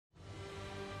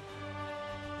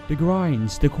the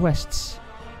grinds, the quests.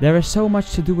 There is so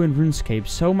much to do in RuneScape,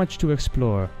 so much to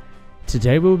explore.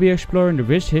 Today we will be exploring the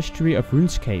rich history of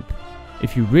RuneScape.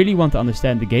 If you really want to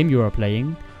understand the game you are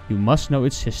playing, you must know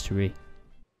its history.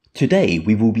 Today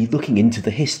we will be looking into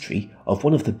the history of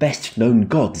one of the best known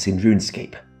gods in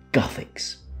RuneScape,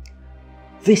 Guthix.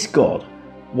 This god,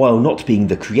 while not being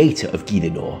the creator of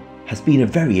Gielinor, has been a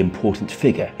very important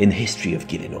figure in the history of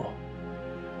Gielinor.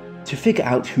 To figure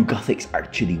out who Guthix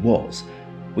actually was,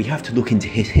 we have to look into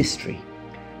his history.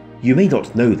 You may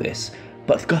not know this,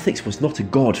 but Guthix was not a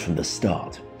god from the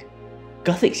start.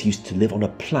 Guthix used to live on a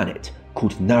planet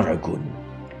called Naragun.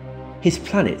 His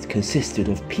planet consisted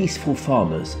of peaceful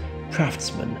farmers,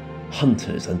 craftsmen,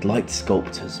 hunters and light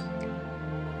sculptors.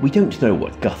 We don't know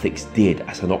what Guthix did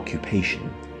as an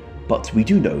occupation, but we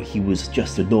do know he was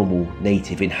just a normal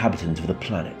native inhabitant of the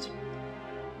planet.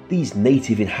 These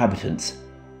native inhabitants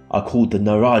are called the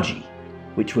Naraji,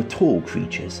 which were tall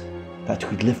creatures that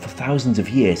could live for thousands of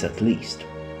years at least.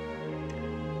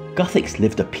 Guthix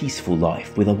lived a peaceful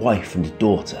life with a wife and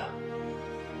daughter.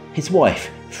 His wife,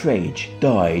 Frege,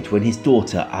 died when his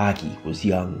daughter Agi was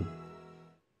young.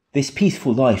 This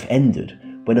peaceful life ended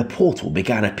when a portal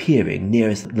began appearing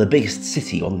near the biggest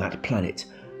city on that planet,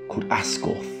 called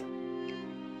Asgorth.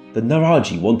 The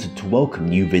Naraji wanted to welcome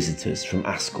new visitors from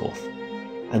Asgorth,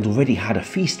 and already had a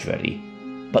feast ready,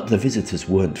 but the visitors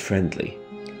weren't friendly.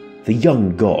 The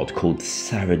young god called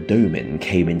Saradomin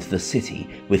came into the city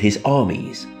with his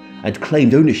armies and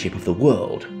claimed ownership of the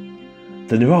world.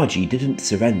 The Naraji didn't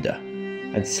surrender,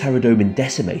 and Saradomin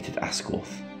decimated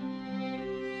Asgorth.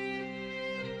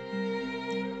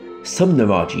 Some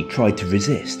Naraji tried to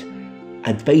resist,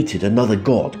 and baited another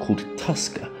god called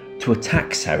Tuska to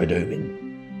attack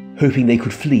Saradomin, hoping they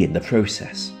could flee in the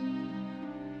process.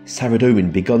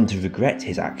 Saradomin began to regret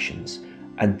his actions,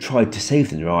 and tried to save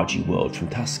the Naraji world from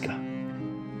Tuska.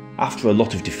 After a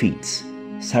lot of defeats,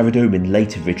 Saradomin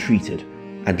later retreated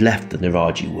and left the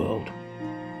Naraji world.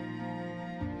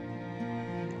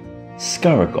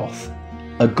 Skaragoth,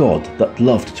 a god that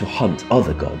loved to hunt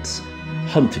other gods,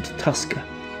 hunted Tuska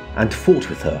and fought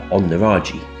with her on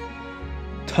Naraji.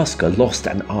 Tuska lost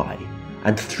an eye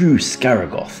and threw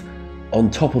Skaragoth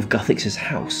on top of Guthix's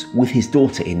house with his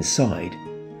daughter inside.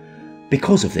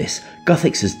 Because of this,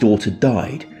 Guthix's daughter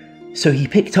died, so he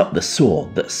picked up the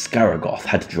sword that Skaragoth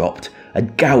had dropped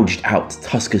and gouged out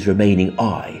Tuska's remaining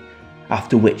eye,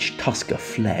 after which Tuska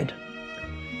fled.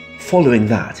 Following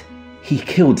that, he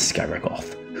killed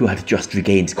Skaragoth, who had just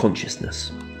regained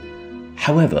consciousness.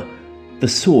 However, the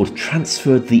sword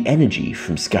transferred the energy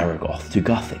from Skaragoth to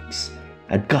Guthix,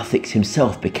 and Guthix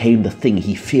himself became the thing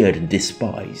he feared and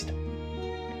despised.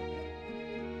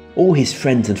 All his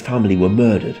friends and family were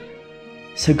murdered,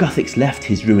 so Guthix left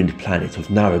his ruined planet of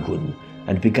Naragun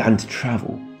and began to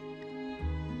travel.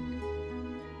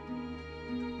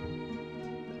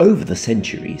 Over the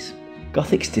centuries,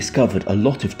 Guthix discovered a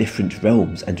lot of different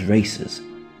realms and races,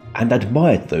 and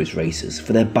admired those races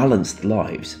for their balanced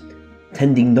lives,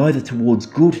 tending neither towards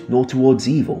good nor towards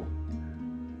evil.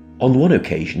 On one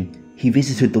occasion, he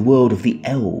visited the world of the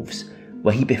elves,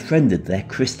 where he befriended their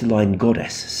crystalline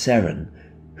goddess Seren,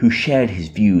 who shared his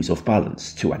views of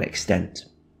balance to an extent.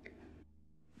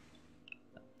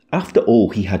 After all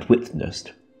he had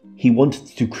witnessed, he wanted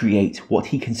to create what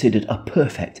he considered a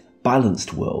perfect,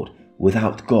 balanced world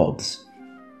without gods.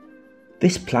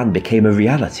 This plan became a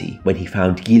reality when he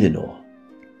found Gielinor.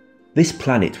 This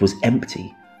planet was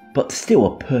empty, but still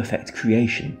a perfect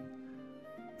creation.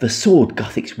 The sword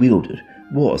Guthix wielded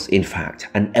was, in fact,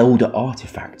 an elder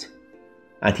artifact,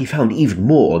 and he found even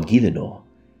more on Gielinor.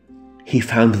 He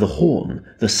found the horn,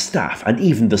 the staff, and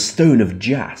even the stone of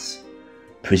Jas.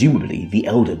 Presumably, the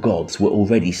elder gods were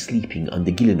already sleeping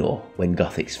under Gielinor when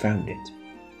Guthix found it.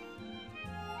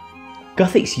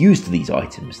 Guthix used these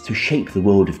items to shape the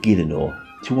world of Gielinor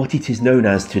to what it is known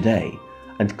as today,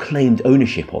 and claimed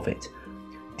ownership of it,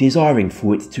 desiring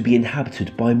for it to be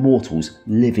inhabited by mortals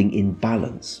living in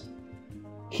balance.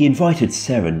 He invited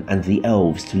Seren and the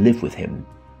elves to live with him,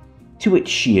 to which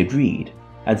she agreed,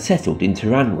 and settled in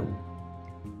Teranwen.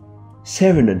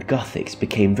 Seren and Guthix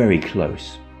became very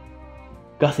close.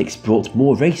 Guthix brought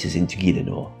more races into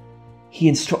Gielinor. He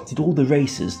instructed all the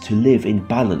races to live in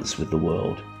balance with the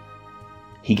world.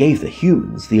 He gave the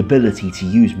humans the ability to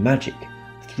use magic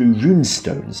through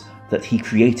runestones that he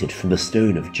created from the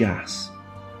stone of Jas.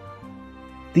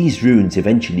 These runes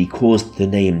eventually caused the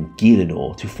name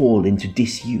Gielinor to fall into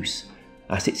disuse,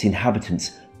 as its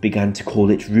inhabitants began to call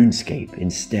it Runescape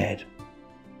instead.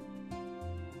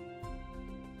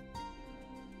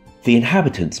 The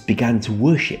inhabitants began to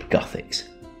worship Guthix,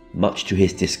 much to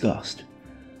his disgust.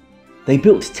 They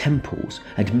built temples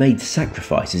and made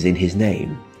sacrifices in his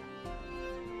name.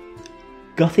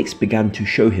 Guthix began to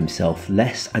show himself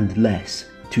less and less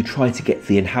to try to get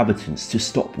the inhabitants to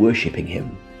stop worshipping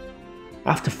him.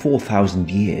 After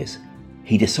 4,000 years,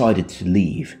 he decided to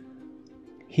leave.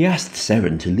 He asked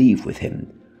Seren to leave with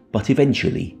him, but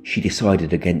eventually she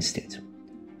decided against it.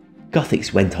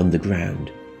 Guthix went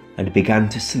underground and began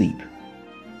to sleep,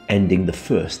 ending the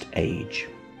First Age.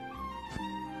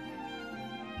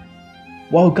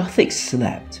 While Guthix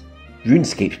slept,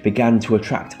 Runescape began to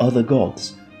attract other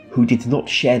gods who did not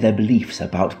share their beliefs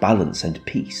about balance and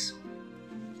peace.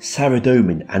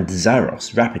 Saradomin and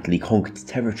Zaros rapidly conquered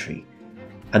territory,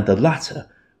 and the latter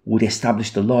would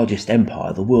establish the largest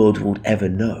empire the world would ever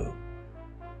know.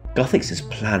 Guthix's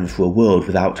plan for a world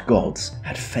without gods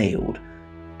had failed,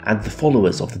 and the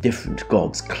followers of the different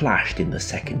gods clashed in the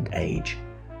Second Age.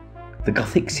 The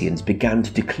Guthixians began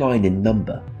to decline in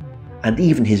number, and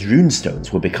even his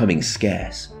runestones were becoming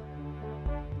scarce.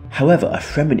 However, a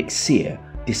Fremennik seer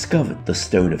discovered the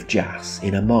Stone of Jas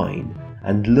in a mine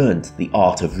and learned the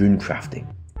art of runecrafting.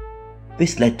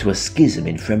 This led to a schism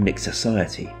in Fremennik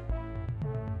society.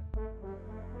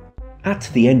 At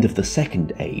the end of the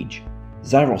Second Age,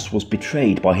 Zaros was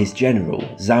betrayed by his general,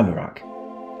 Zamorak,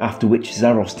 after which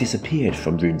Zaros disappeared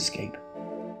from Runescape.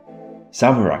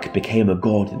 Zamorak became a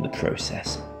god in the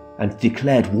process, and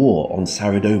declared war on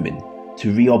Saradomin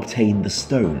to re-obtain the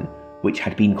stone which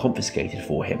had been confiscated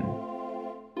for him.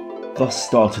 Thus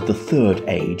started the Third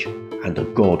Age and a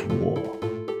god war.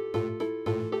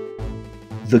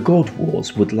 The god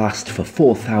wars would last for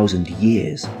 4,000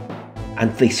 years,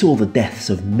 and they saw the deaths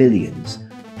of millions,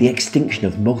 the extinction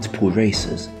of multiple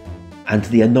races, and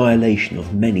the annihilation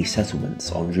of many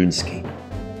settlements on Runescape.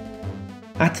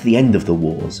 At the end of the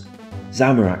wars,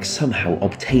 Zamorak somehow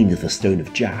obtained the Stone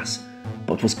of Jas,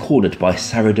 but was cornered by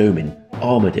Saradomin,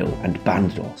 Armadil and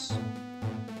Bandos.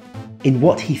 In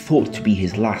what he thought to be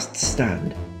his last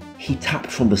stand, he tapped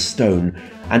from the stone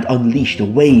and unleashed a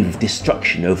wave of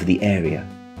destruction over the area.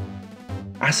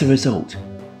 As a result,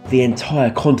 the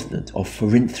entire continent of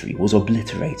Forinthry was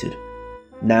obliterated,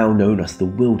 now known as the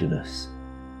Wilderness,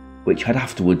 which had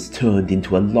afterwards turned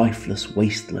into a lifeless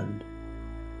wasteland.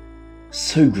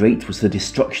 So great was the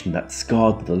destruction that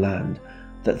scarred the land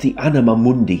that the Anima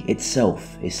Mundi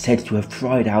itself is said to have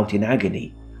cried out in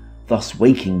agony, thus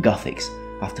waking Guthix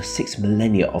after 6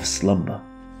 millennia of slumber.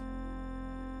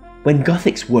 When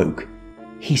Guthix woke,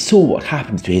 he saw what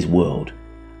happened to his world,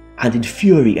 and in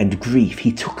fury and grief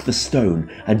he took the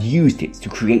stone and used it to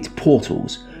create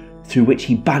portals through which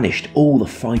he banished all the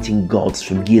fighting gods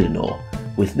from Gielinor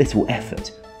with little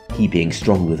effort, he being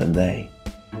stronger than they.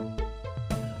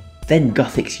 Then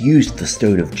Guthix used the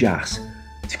Stone of Jas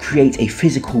to create a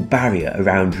physical barrier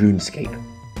around Runescape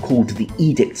called the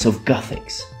Edicts of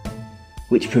Guthix,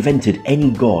 which prevented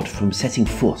any god from setting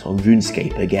foot on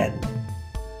Runescape again.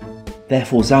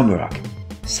 Therefore Zamorak,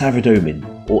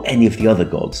 Saradomin or any of the other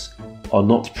gods are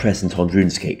not present on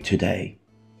Runescape today.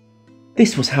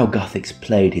 This was how Guthix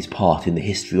played his part in the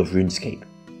history of Runescape.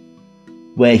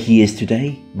 Where he is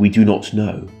today, we do not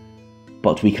know,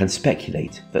 but we can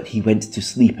speculate that he went to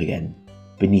sleep again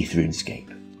beneath Runescape.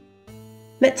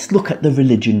 Let's look at the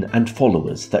religion and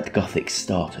followers that Guthix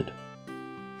started.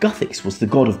 Guthix was the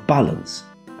god of balance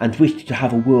and wished to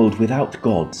have a world without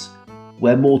gods,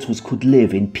 where mortals could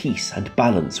live in peace and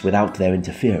balance without their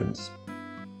interference.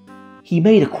 He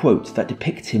made a quote that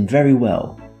depicts him very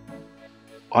well.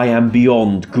 "I am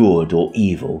beyond good or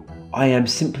evil, I am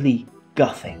simply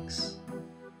Guthix."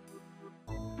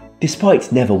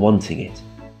 Despite never wanting it,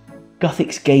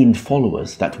 Guthix gained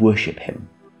followers that worship him.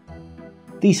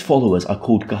 These followers are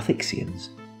called Guthixians.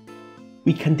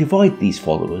 We can divide these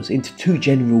followers into two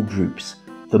general groups,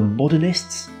 the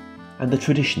modernists and the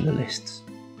traditionalists.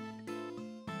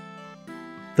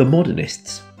 The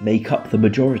modernists make up the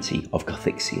majority of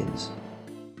Guthixians.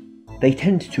 They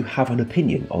tend to have an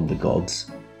opinion on the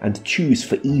gods and choose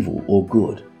for evil or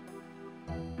good.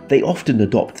 They often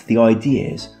adopt the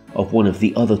ideas of one of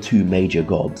the other two major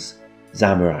gods,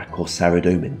 Zamorak or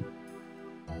Saradomin.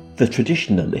 The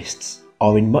traditionalists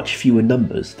are in much fewer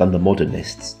numbers than the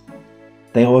modernists.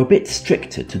 They are a bit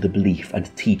stricter to the belief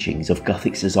and teachings of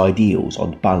Guthix's ideals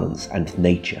on balance and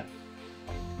nature.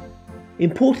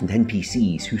 Important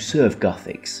NPCs who serve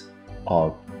Guthix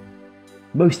are...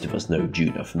 Most of us know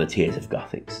Juna from the Tears of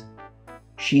Guthix.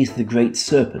 She is the great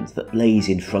serpent that lays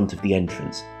in front of the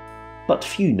entrance, but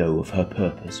few know of her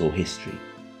purpose or history.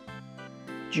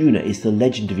 Juna is the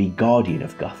legendary guardian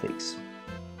of Guthix.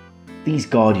 These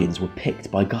guardians were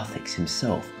picked by Guthix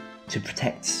himself to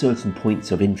protect certain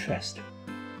points of interest.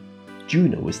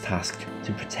 Juna was tasked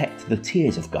to protect collect the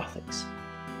tears of Guthix.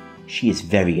 She is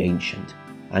very ancient,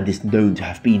 and is known to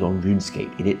have been on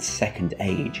Runescape in its second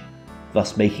age,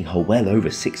 thus making her well over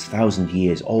 6,000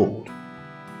 years old.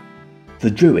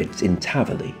 The Druids in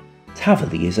Tavali.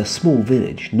 Tavali is a small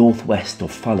village northwest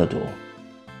of Falador.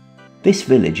 This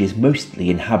village is mostly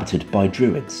inhabited by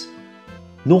Druids.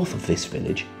 North of this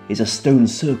village is a stone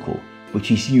circle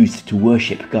which is used to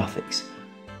worship Guthix.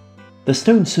 The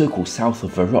stone circle south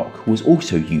of the rock was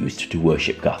also used to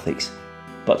worship Guthix,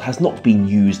 but has not been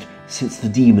used since the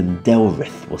demon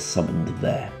Delrith was summoned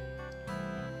there.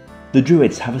 The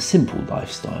Druids have a simple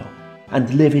lifestyle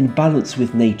and live in balance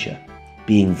with nature,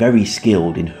 being very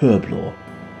skilled in herb lore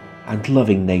and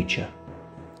loving nature.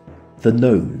 The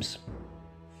Gnomes.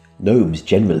 Gnomes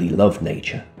generally love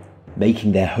nature,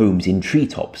 making their homes in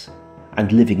treetops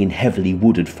and living in heavily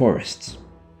wooded forests.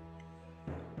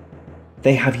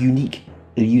 They have unique,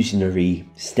 illusionary,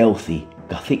 stealthy,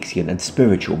 Guthixian and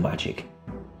spiritual magic,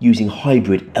 using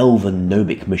hybrid elven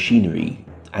gnomic machinery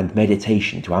and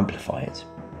meditation to amplify it.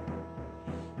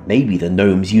 Maybe the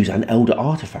gnomes use an elder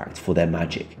artifact for their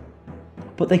magic,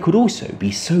 but they could also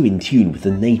be so in tune with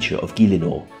the nature of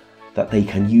Gielinor that they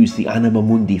can use the anima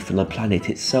mundi from the planet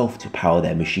itself to power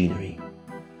their machinery.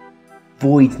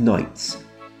 Void Knights,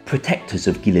 protectors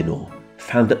of Gielinor,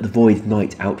 found at the Void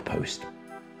Knight outpost.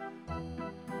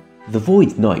 The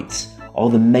Void Knights are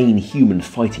the main human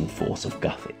fighting force of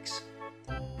Guthix.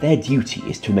 Their duty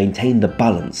is to maintain the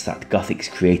balance that Guthix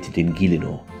created in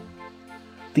Gielinor.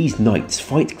 These knights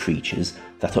fight creatures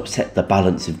that upset the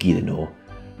balance of Gielinor,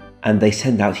 and they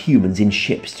send out humans in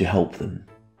ships to help them.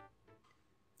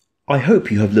 I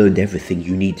hope you have learned everything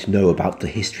you need to know about the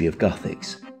history of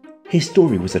Guthix. His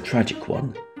story was a tragic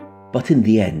one, but in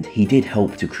the end he did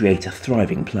help to create a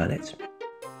thriving planet.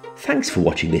 Thanks for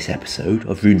watching this episode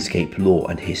of RuneScape Lore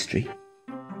and History.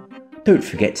 Don't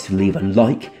forget to leave a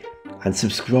like and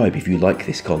subscribe if you like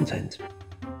this content.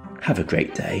 Have a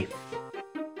great day.